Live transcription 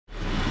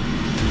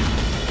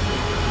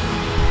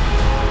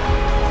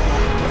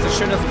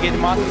schön, dass es GT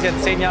Masters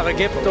jetzt 10 Jahre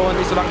gibt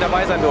und ich so lange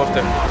dabei sein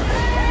durfte.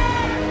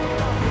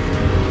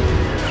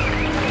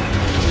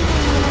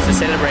 To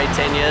celebrate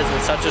 10 years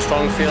with such a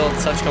strong field,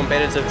 such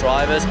competitive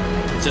drivers,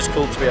 it's just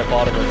cool to be a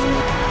part of it.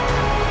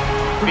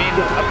 Being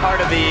a part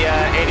of the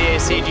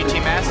ADAC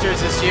GT Masters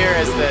this year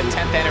as the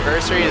 10th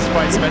anniversary is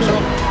quite special.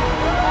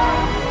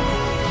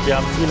 Wir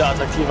haben viele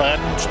attraktive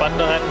Rennen,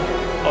 spannende Rennen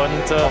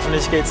und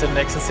hoffentlich geht es in den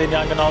nächsten 10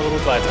 Jahren genauso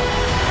gut weiter.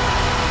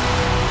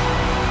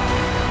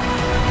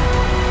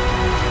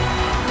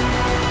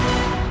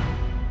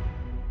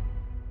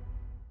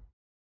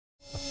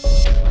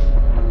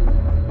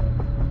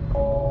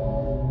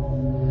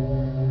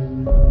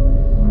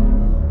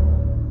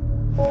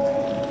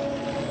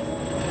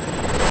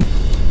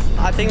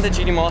 I think the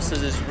GT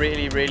Masters is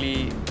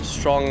really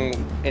strong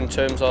in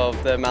terms of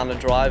the amount of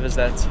drivers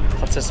that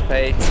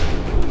participate.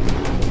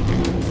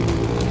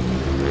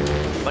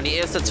 Wenn die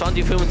ersten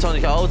 20,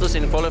 25 Autos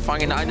in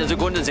Qualifying in einer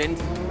Sekunde sind,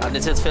 dann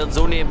ist das Feld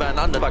so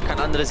nebeneinander, aber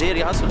keine andere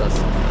Serie hast du das.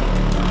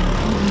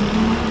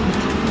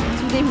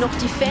 Zudem noch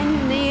die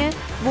Fannähe,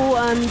 wo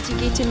die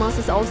GT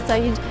Masters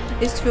auszeichnet,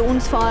 ist für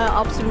uns Fahrer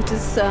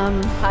absolutes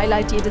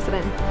Highlight jedes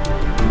Rennen.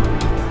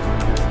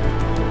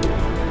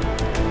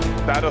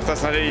 Dadurch,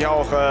 dass natürlich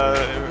auch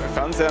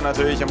Fernseher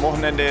natürlich am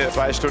Wochenende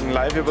 2 Stunden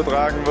live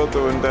übertragen wird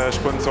und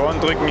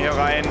Sponsoren drücken hier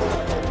rein.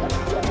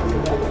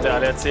 Der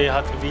ADAC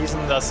hat bewiesen,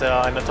 dass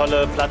er eine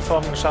tolle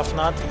Plattform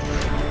geschaffen hat.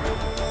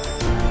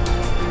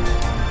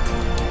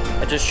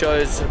 It just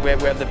shows we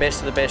have the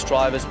best of the best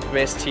drivers,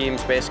 best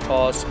teams, best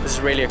cars. This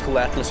is really a cool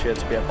atmosphere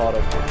to be a part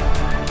of.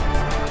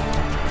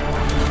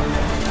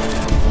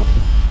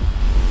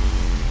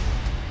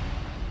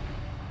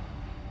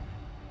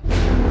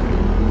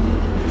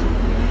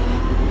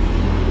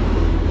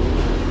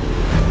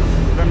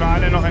 Wenn wir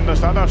alle noch in der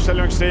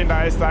Startaufstellung stehen,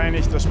 da ist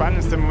eigentlich das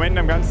spannendste Moment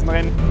im ganzen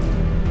Rennen.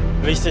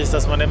 Wichtig ist,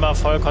 dass man immer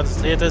voll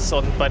konzentriert ist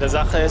und bei der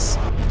Sache ist.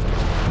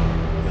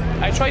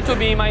 I try to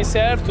be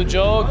myself, to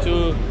joke,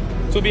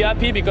 to be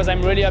happy because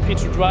I'm really happy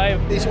to drive.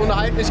 Ich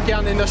unterhalte mich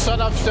gerne in der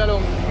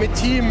Startaufstellung mit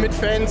Team, mit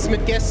Fans,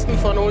 mit Gästen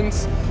von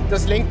uns.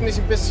 Das lenkt mich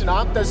ein bisschen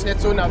ab, dass ich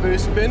nicht so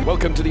nervös bin.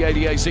 Welcome to the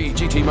ADAC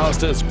GT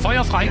Masters.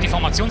 Feuerfrei, die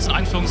Formations- und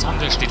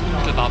Einführungsrunde steht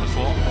unmittelbar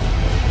bevor.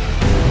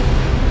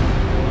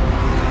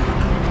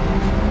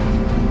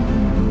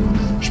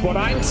 Sport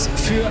 1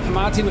 für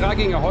Martin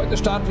Ragginger. Heute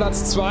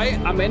Startplatz 2,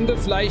 am Ende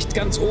vielleicht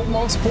ganz oben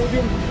aufs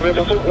Podium. Wir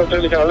versuchen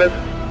natürlich alles,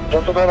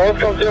 dass du dann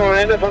rauskommst am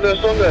Ende von der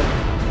Stunde.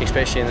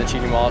 Especially in the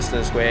GT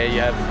Masters where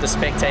you have the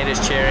spectators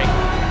cheering.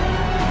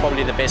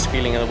 Probably the best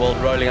feeling in the world,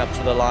 rolling up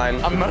to the line.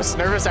 I'm most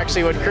nervous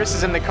actually when Chris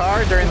is in the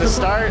car during the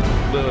start.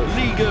 The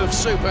League of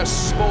Super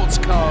Sports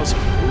Cars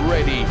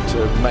ready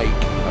to make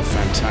a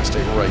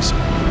fantastic race.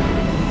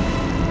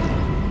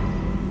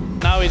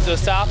 Now it's the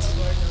start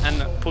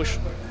and push.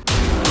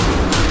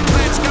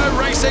 Let's go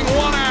racing,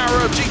 1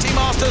 hour of GT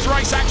Masters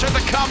race action to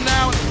come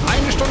now.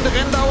 1 Stunde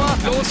Renndauer.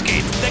 Los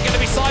geht's. They're going to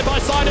be side by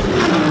side.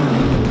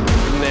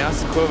 In der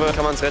ersten Kurve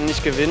kann man das Rennen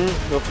nicht gewinnen,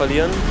 nur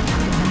verlieren.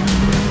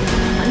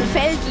 Man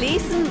fällt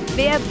lesen,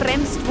 wer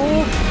bremst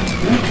wo.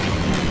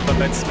 Beim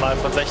letzten Mal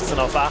von 16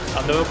 auf 8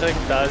 am Nürburgring,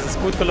 da ist es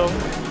gut gelungen.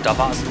 Da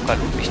war es Luca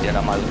Ludwig, der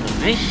da mal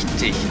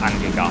richtig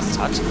angegast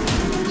hat.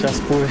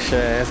 Just push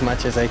as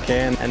much as I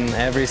can and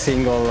every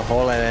single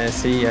hole I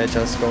see I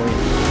just go in.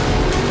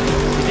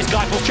 This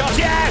guy pulls Charles,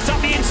 yes,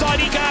 up the inside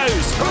he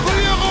goes.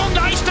 Berührung,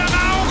 da ist er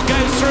auch.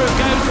 Goes through,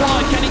 goes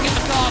wide, can he get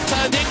the car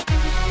turned in?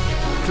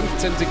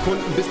 15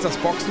 Sekunden bis das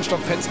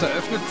Boxenstoppfenster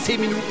öffnet,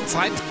 10 Minuten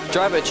Zeit.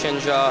 Driver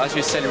change, as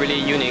you said, really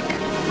unique.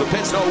 The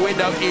pit stop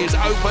window is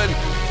open.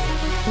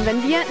 Und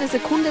wenn wir eine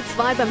Sekunde,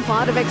 2 beim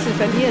Fahrerwechsel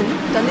verlieren,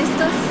 dann ist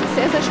das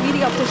sehr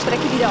schwierig auf der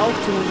Strecke wieder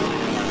aufzuholen.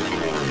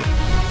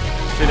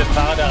 Für den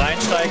Fahrer, der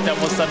reinsteigt, der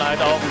muss dann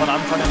halt auch von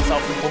Anfang an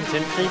auf den Punkt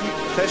hinkriegen.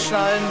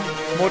 Festschnallen,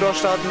 Motor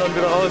starten und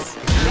wieder raus.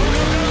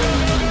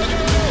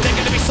 They're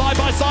going to be side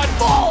by side.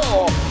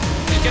 Oh!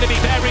 It's going to be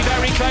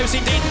very close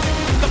indeed.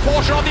 The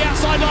Porsche on the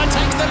outside line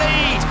takes the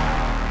lead.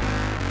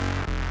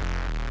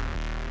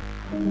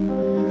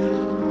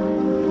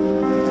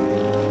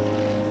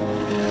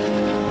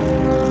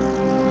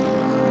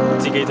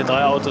 Die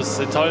GT3-Autos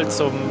sind toll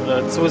zum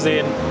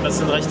Zusehen. Das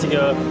sind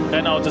richtige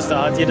Rennautos,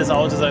 da hat jedes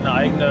Auto seine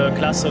eigene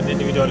Klasse und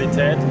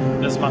Individualität.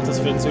 Das macht es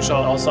für den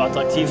Zuschauer auch so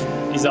attraktiv,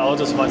 diese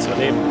Autos mal zu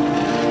erleben.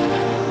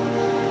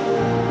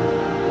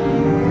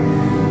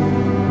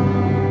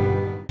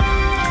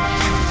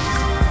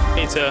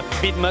 It's a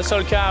big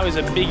muscle car with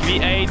a big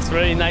V8. It's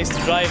really nice to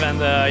drive and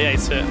yeah,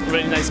 it's a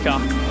really nice car.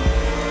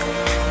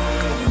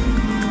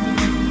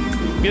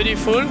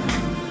 Beautiful,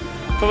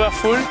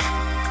 powerful,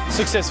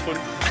 successful.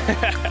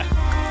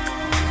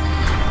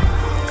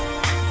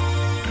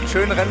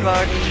 Schöne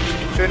Rennwagen,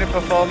 schöne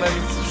Performance,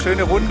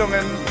 schöne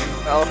Rundungen,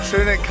 auch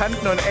schöne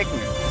Kanten und Ecken.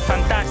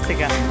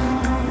 Fantastica.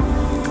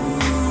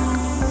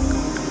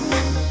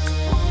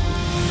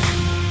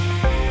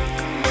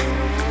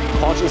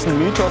 Porsche ist ein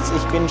Mythos.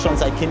 Ich bin schon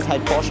seit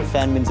Kindheit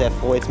Porsche-Fan, bin sehr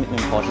froh, jetzt mit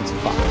einem Porsche zu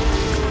fahren.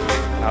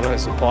 Hallo,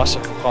 ist ein Porsche.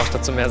 Brauche ich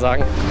dazu mehr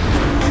sagen?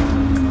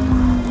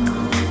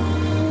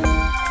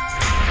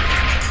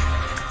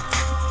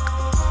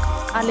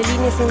 Alle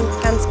Linien sind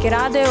ganz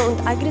gerade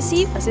und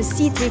aggressiv. Also es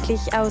sieht wirklich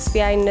aus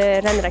wie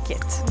eine Rennrakete.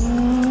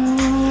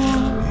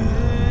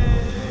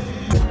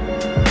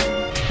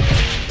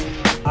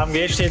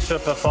 AMG steht für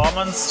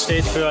Performance,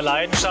 steht für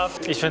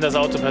Leidenschaft. Ich finde das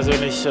Auto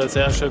persönlich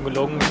sehr schön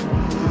gelungen.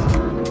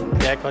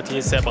 Die Heckpartie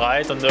ist sehr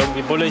breit und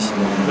irgendwie bullig,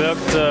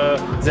 wirkt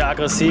sehr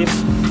aggressiv.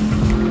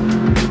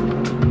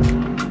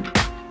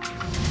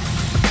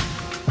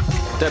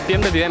 The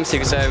BMW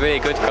M6 is a very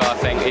good car, I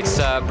think. It's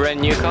a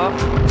brand new car.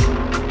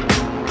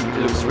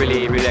 It looks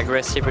really, really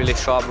aggressive, really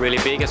sharp, really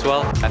big as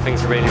well. I think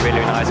it's a really,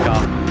 really nice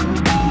car.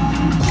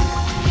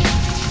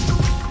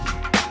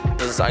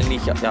 Das ist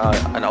eigentlich ja,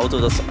 ein Auto,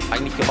 das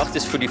eigentlich gemacht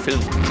ist für die Film.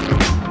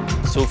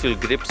 So viel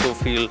Grip, so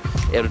viel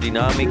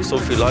Aerodynamik, so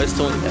viel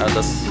Leistung, ja,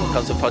 das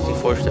kannst du fast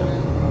nicht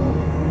vorstellen.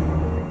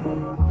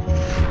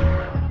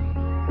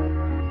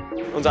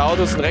 Unser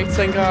Auto ist ein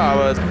Rechtslenker,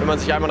 aber wenn man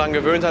sich einmal daran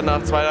gewöhnt hat,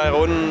 nach 2, 3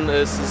 Runden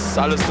ist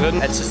alles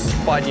drin. It's just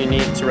quite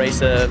unique to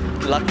race a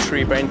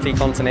luxury Bentley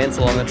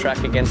Continental on the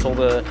track against all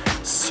the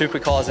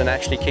supercars and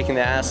actually kicking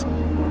their ass.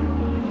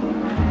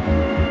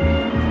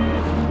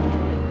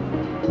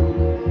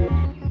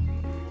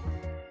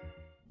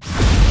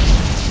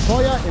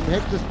 Feuer im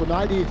Heck des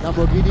Bonaldi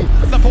Lamborghini.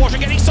 The Porsche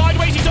getting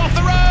sideways, he's off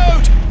the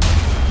road!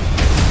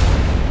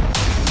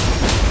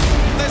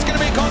 There's going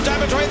to be contact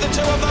between the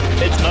two of them.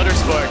 It's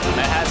motorsport.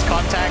 It has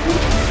contact.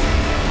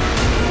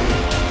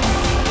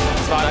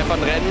 Es war einfach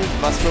ein Rennen,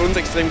 was für uns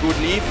extrem gut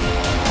lief.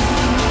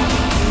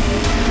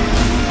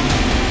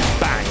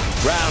 Bang!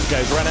 Round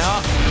goes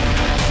Renard.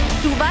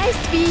 Du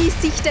weißt, wie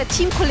sich der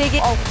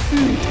Teamkollege auch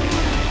fühlt.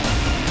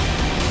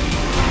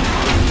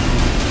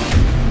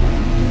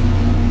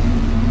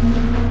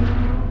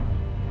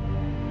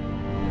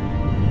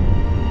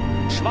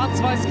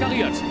 Schwarz-Weiß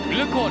kariert.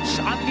 Glückwunsch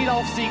an die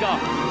Laufsieger.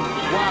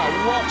 Wow,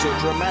 what a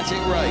dramatic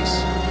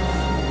race.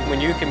 When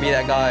you can be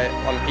that guy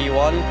on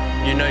P1,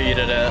 you know you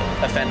did a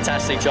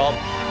fantastic job.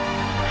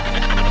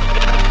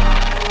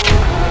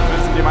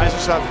 Wenn es um die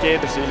Meisterschaft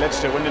geht, ist die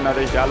letzte Runde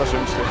natürlich die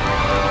allerschönste.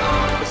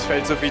 Es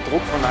fällt so viel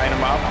Druck von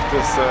einem ab,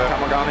 das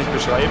kann man gar nicht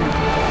beschreiben.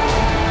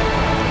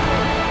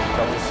 Ich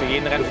glaube, das ist für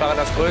jeden Rennfahrer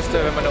das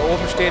Größte, wenn man da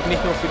oben steht,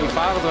 nicht nur für die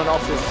Fahrer, sondern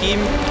auch für das Team.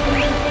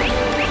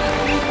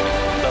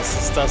 Das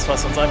ist das,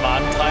 was uns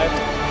einmal antreibt.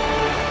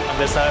 Und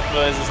deshalb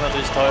ist es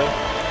natürlich toll,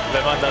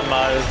 wenn man dann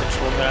mal den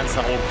Schwung ganz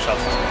nach oben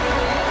schafft.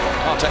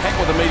 Oh, to heck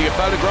with the media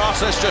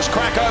photographs. Let's just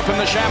crack open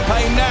the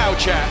champagne now,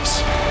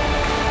 chaps.